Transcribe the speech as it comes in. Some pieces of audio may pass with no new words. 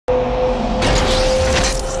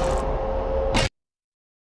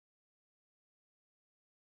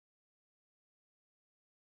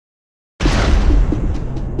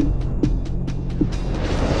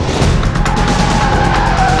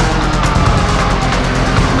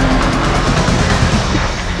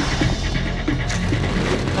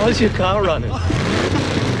How's your car running?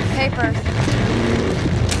 Papers.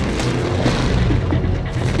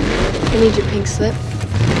 I need your pink slip.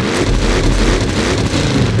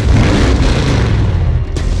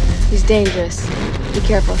 He's dangerous. Be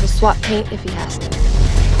careful, he'll swap paint if he has to.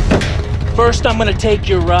 First, I'm gonna take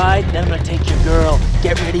your ride, then I'm gonna take your girl.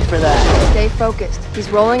 Get ready for that. Stay focused. He's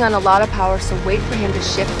rolling on a lot of power, so wait for him to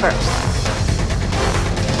shift first.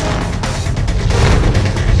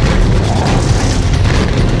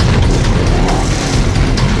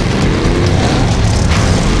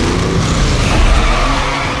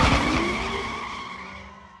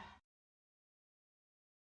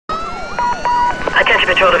 Attention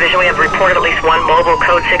Patrol Division, we have reported at least one mobile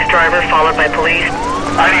Code 6 driver followed by police.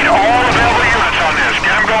 I need all available units on this.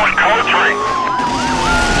 Get them going, Code 3.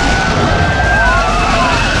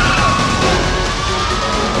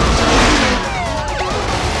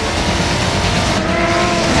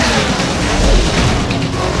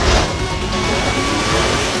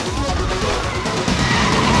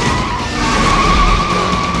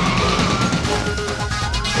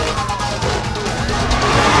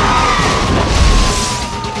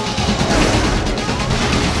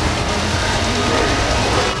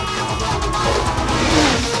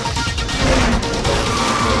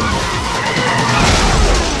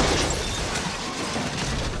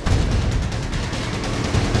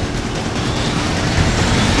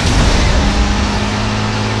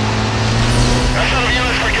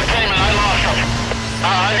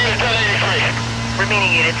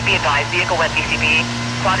 Remaining units, be advised, vehicle west BCB.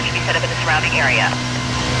 Squad should be set up in the surrounding area.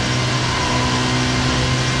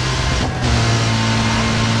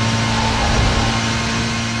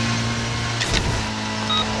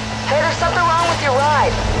 Hey, there's something wrong with your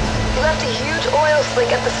ride. You left a huge oil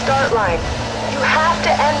slick at the start line. You have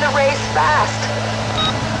to end the race fast.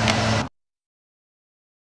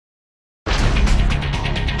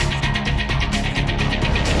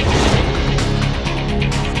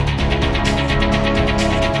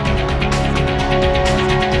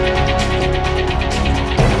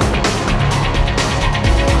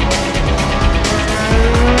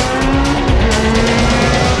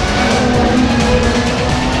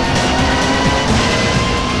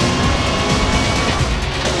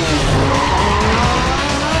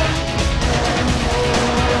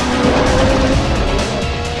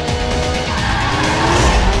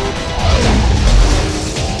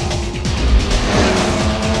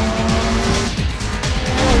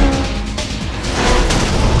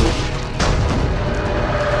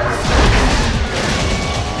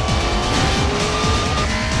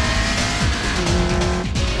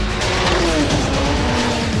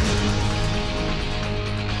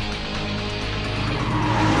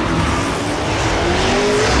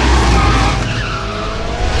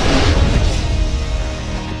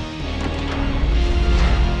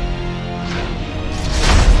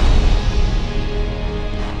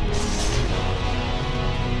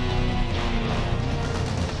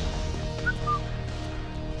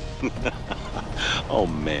 Oh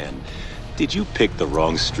man, did you pick the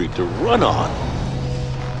wrong street to run on?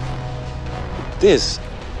 This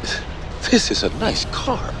is a nice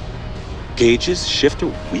car. Gauges, shifter,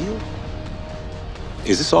 wheel?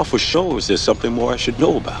 Is this all for show or is there something more I should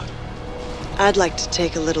know about? I'd like to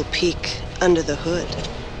take a little peek under the hood.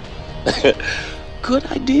 Good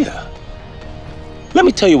idea. Let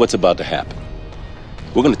me tell you what's about to happen.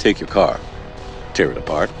 We're gonna take your car, tear it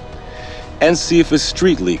apart, and see if it's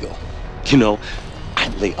street legal. You know,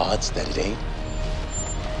 I'd lay odds that it ain't.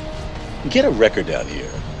 Get a record down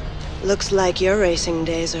here. Looks like your racing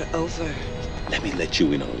days are over. Let me let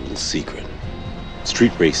you in on a little secret.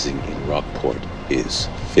 Street racing in Rockport is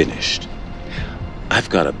finished. I've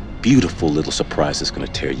got a beautiful little surprise that's gonna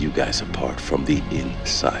tear you guys apart from the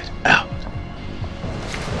inside out.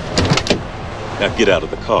 Now get out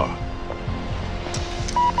of the car.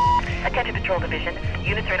 Attention Patrol Division,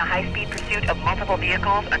 units are in a high-speed pursuit of multiple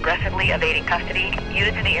vehicles, aggressively evading custody.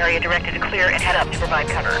 Units in the area directed to clear and head up to provide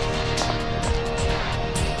cover.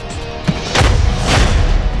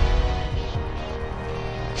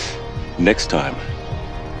 Next time,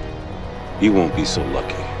 you won't be so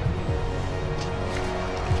lucky.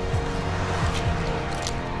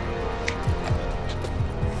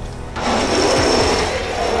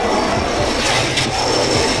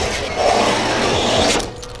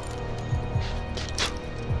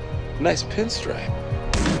 Nice pinstripe.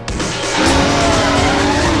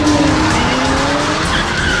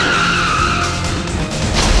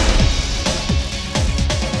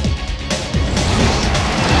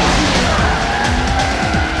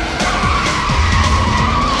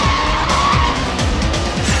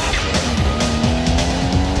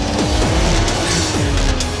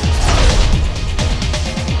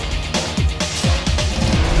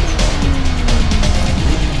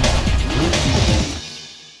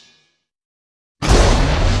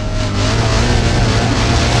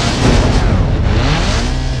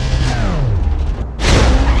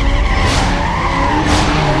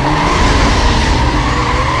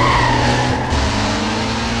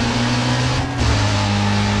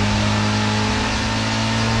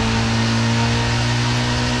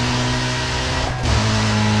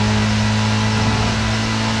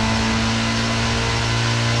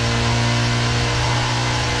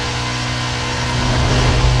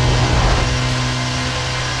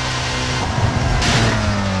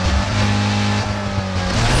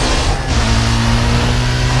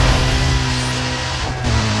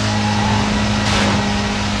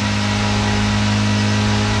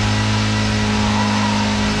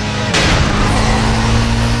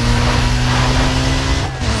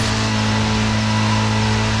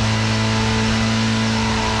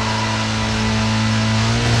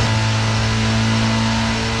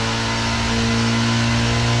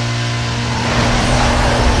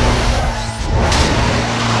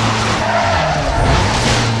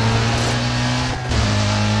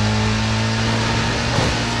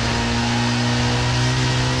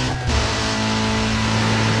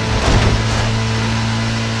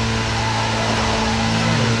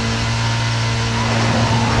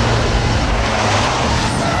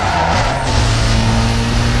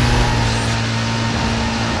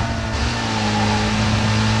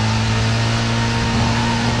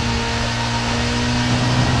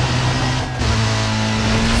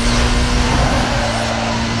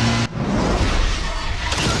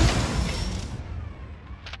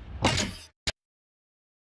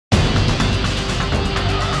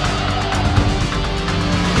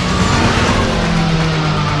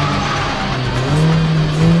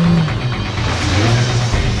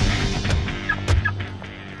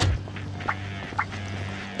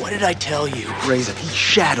 did I tell you? Razor, he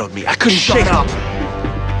shadowed me. I couldn't shake up.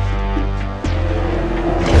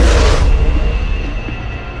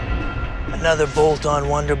 Another bolt-on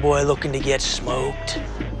Wonder Boy looking to get smoked.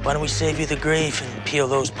 Why don't we save you the grief and peel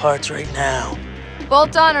those parts right now?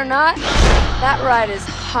 Bolt on or not, that ride is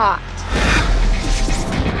hot.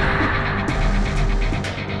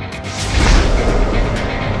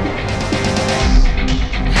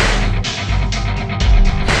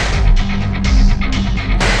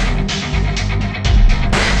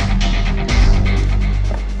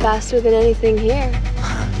 Faster than anything here.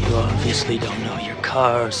 You obviously don't know your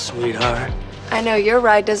cars, sweetheart. I know your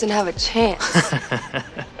ride doesn't have a chance.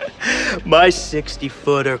 My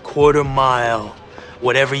 60-footer, quarter mile,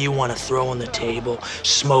 whatever you want to throw on the table,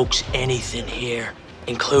 smokes anything here,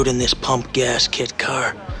 including this pump gas kit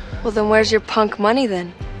car. Well, then where's your punk money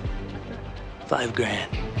then? $5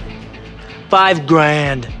 grand. $5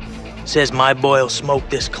 grand. Says my boy'll smoke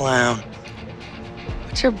this clown.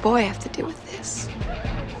 What's your boy have to do with this?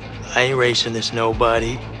 I ain't racing this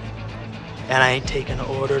nobody. And I ain't taking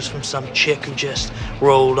orders from some chick who just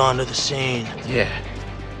rolled onto the scene. Yeah.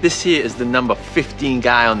 This here is the number 15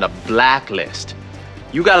 guy on the blacklist.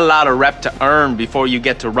 You got a lot of rep to earn before you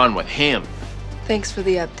get to run with him. Thanks for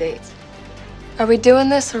the update. Are we doing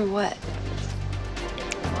this or what?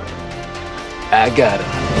 I got him.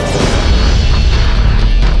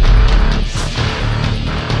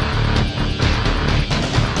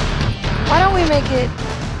 Why don't we make it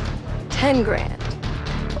 10 grand?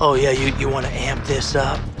 Oh yeah, you want to amp this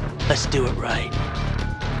up? Let's do it right.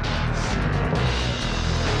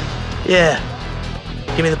 Yeah,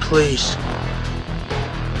 give me the police.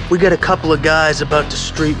 We got a couple of guys about to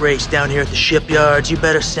street race down here at the shipyards. You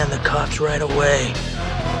better send the cops right away.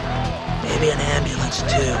 Maybe an ambulance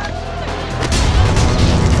too.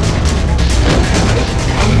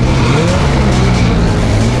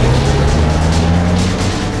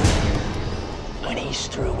 When he's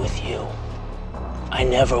through with you, I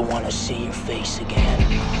never want to see your face again.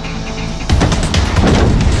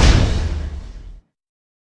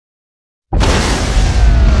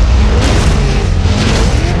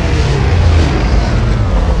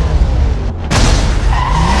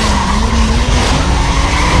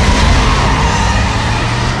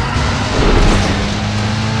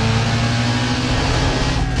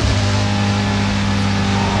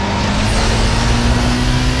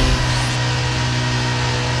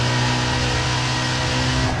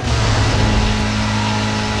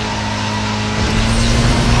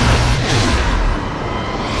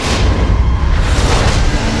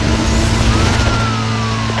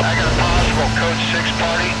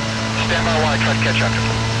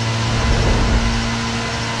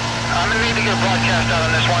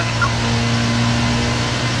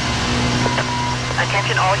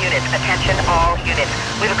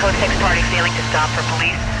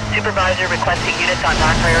 Supervisor requesting units on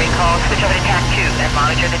non-priority calls. Switch over to TAC 2 and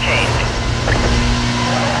monitor the change.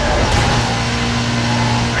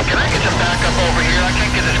 Can I get some backup over here? I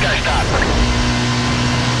can't get this guy stopped.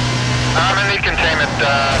 I'm gonna need containment.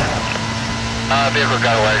 Vehicle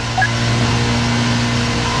got away.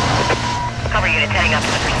 Cover unit heading up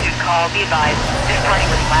to the pursuit call. Be advised, this party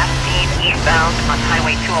was last seen eastbound on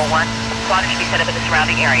Highway 201. Clock should be set up in the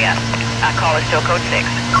surrounding area. Call is still code 6.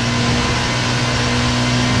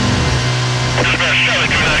 This is Shelly,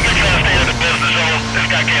 get trying to stay out of business, over. This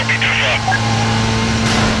guy can't be too far.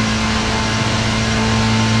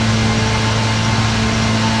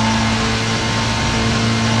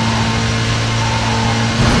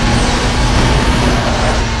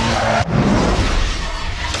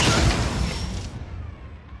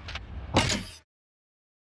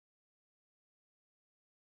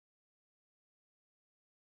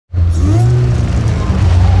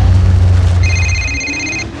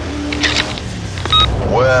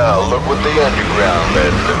 Well, look what the underground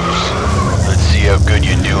let loose. Let's see how good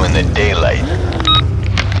you do in the daylight.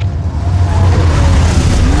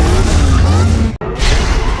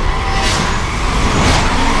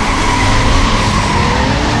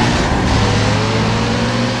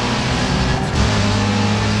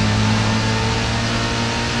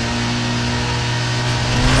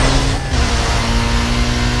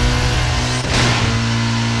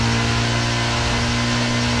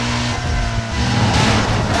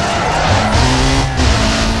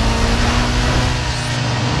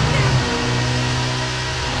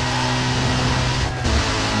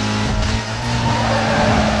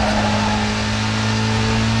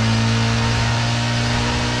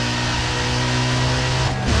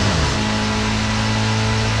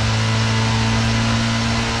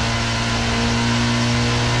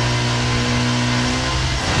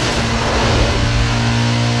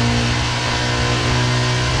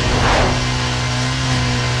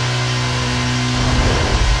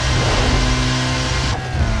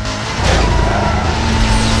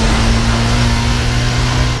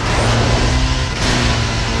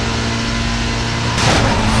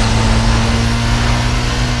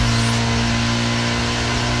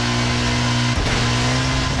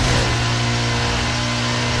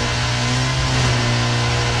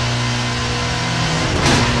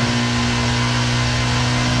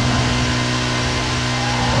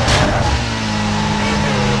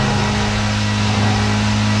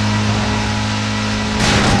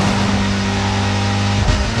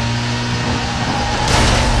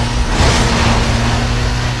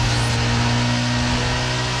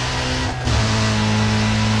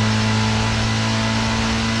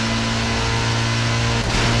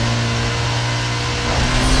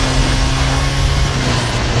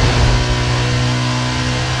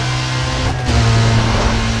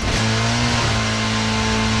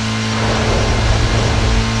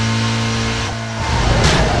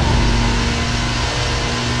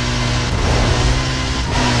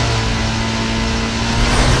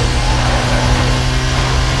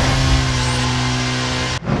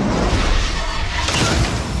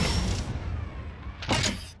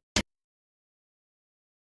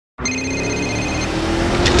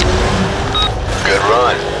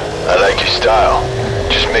 I like your style.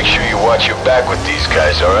 Just make sure you watch your back with these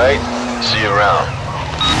guys, alright? See you around.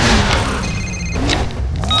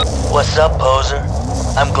 What's up, poser?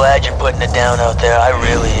 I'm glad you're putting it down out there. I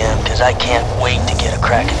really am, because I can't wait to get a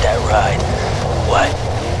crack at that ride. What?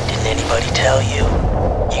 Didn't anybody tell you?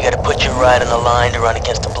 You gotta put your ride on the line to run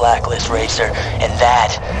against a blacklist racer, and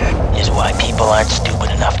that is why people aren't stupid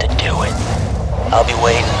enough to do it. I'll be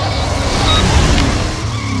waiting.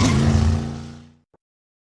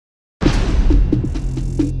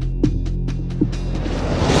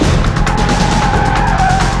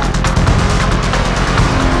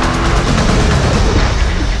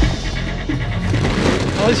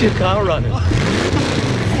 How's your car running?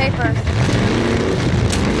 Pay first.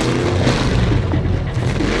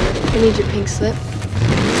 I need your pink slip.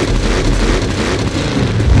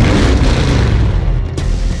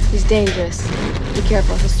 He's dangerous. Be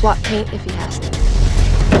careful. He'll swap paint if he has to.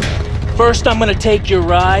 First, I'm gonna take your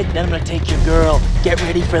ride, then I'm gonna take your girl. Get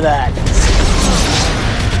ready for that.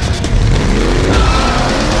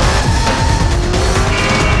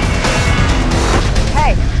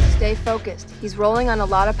 Hey, stay focused. He's rolling on a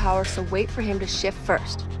lot of power, so wait for him to shift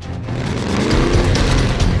first.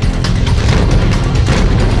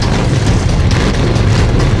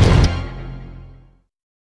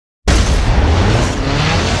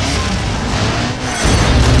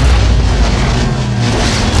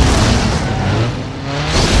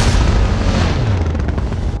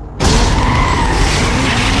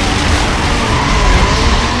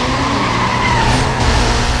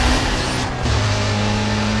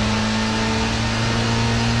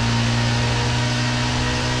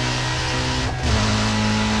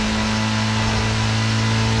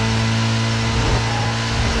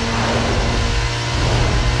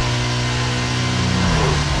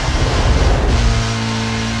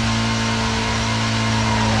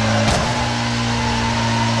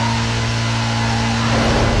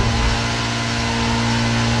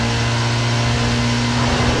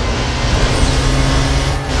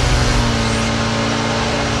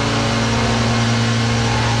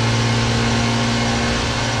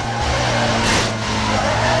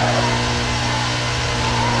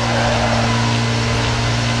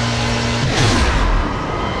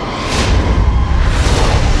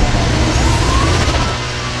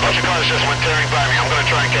 Just went tearing by me. I'm gonna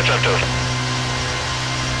try and catch up to it.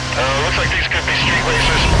 Looks like these could be street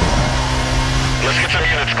racers. Let's get some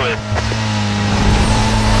units cleared.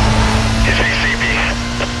 It's ACB.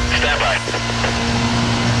 Stand by.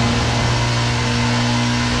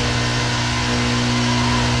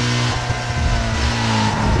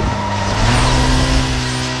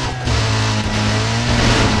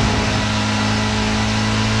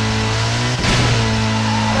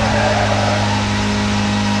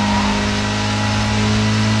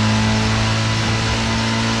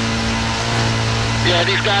 Yeah,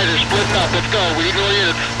 these guys are splitting up. Let's go. We need more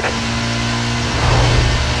units.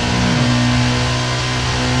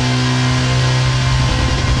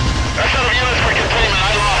 I set up units for containment.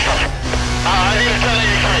 I lost them. I need a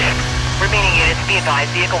 1083. Remaining units, be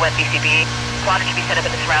advised, vehicle west BCB. Spotter should be set up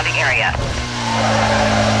in the surrounding area.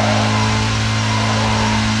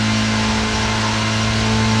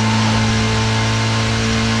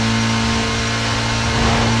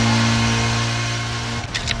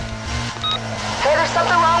 Hey, there's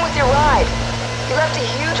something wrong with your ride. You left a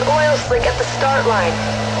huge oil slick at the start line.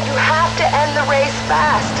 You have to end the race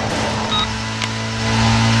fast.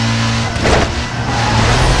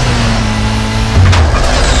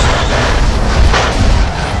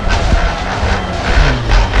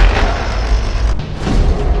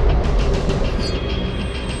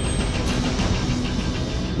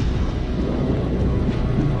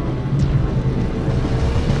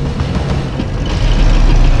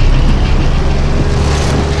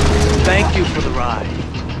 Thank you for the ride.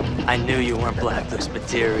 I knew you weren't blacklist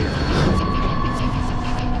material.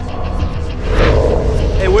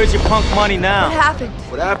 Hey, where's your punk money now? What happened?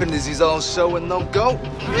 What happened is he's on show and no go.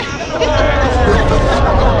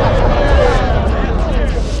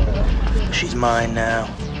 She's mine now.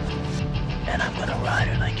 And I'm gonna ride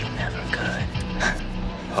her like you never could.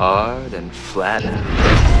 Hard and flat out.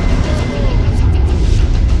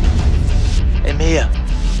 Hey, Mia.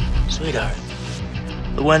 Sweetheart.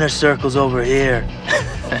 The winner's circle's over here.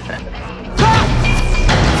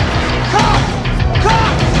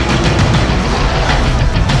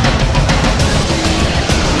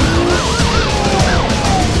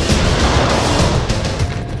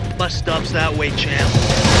 Bus stop's that way, champ.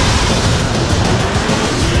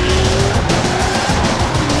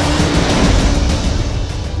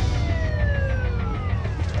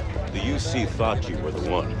 The UC thought you were the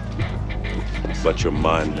one. but you're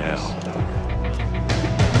mine now.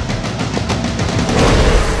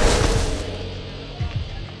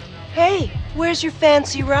 Hey, where's your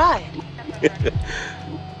fancy ride?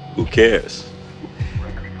 Who cares?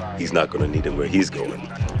 He's not gonna need him where he's going.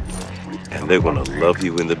 And they're gonna love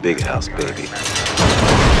you in the big house, baby.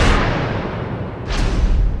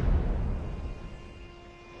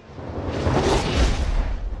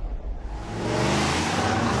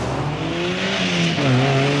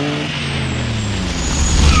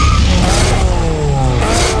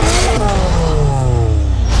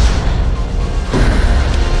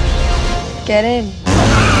 Get in.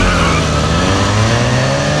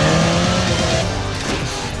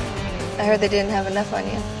 I heard they didn't have enough on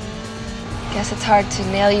you. Guess it's hard to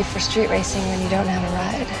nail you for street racing when you don't have a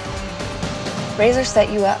ride. Razor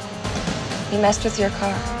set you up. He messed with your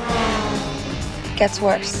car. Gets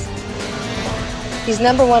worse. He's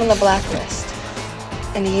 #1 on the blacklist,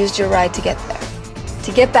 and he used your ride to get there.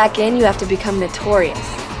 To get back in, you have to become notorious,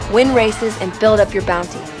 win races, and build up your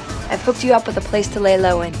bounty. I've hooked you up with a place to lay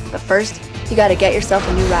low in, but first, you gotta get yourself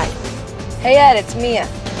a new ride. Hey Ed, it's Mia.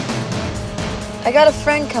 I got a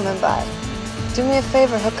friend coming by. Do me a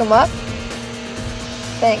favor, hook him up?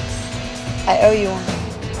 Thanks. I owe you one.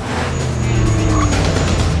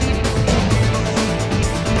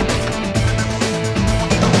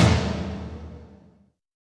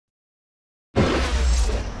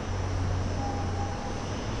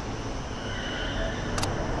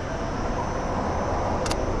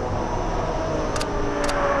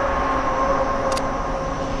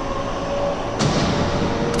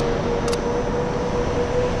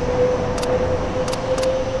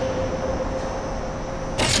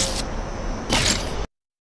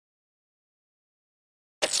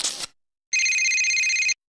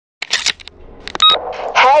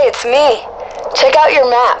 Hey, it's me. Check out your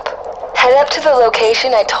map. Head up to the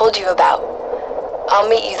location I told you about. I'll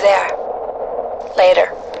meet you there.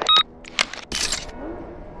 Later.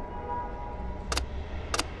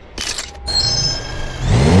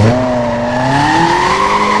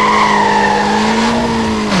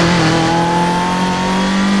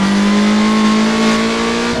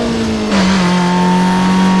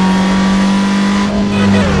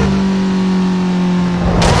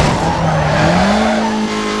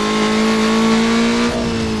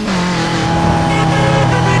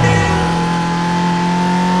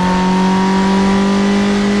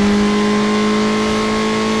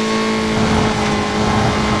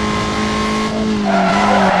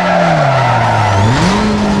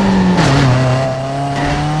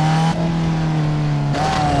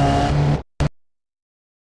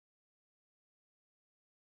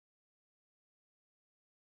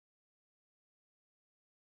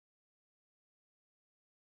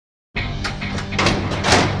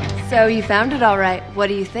 So you found it all right. What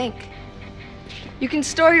do you think? You can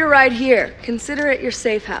store your ride here. Consider it your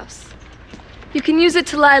safe house. You can use it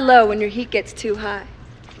to lie low when your heat gets too high.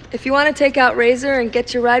 If you want to take out Razor and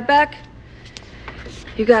get your ride back,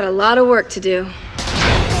 you got a lot of work to do.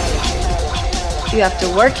 You have to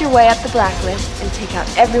work your way up the blacklist and take out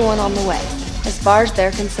everyone on the way. As far as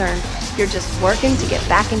they're concerned, you're just working to get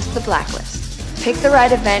back into the blacklist. Pick the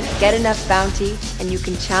right event, get enough bounty, and you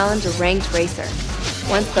can challenge a ranked racer.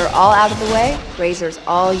 Once they're all out of the way, Razor's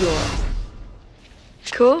all yours.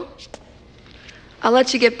 Cool? I'll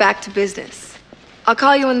let you get back to business. I'll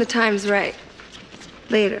call you when the time's right.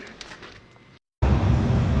 Later.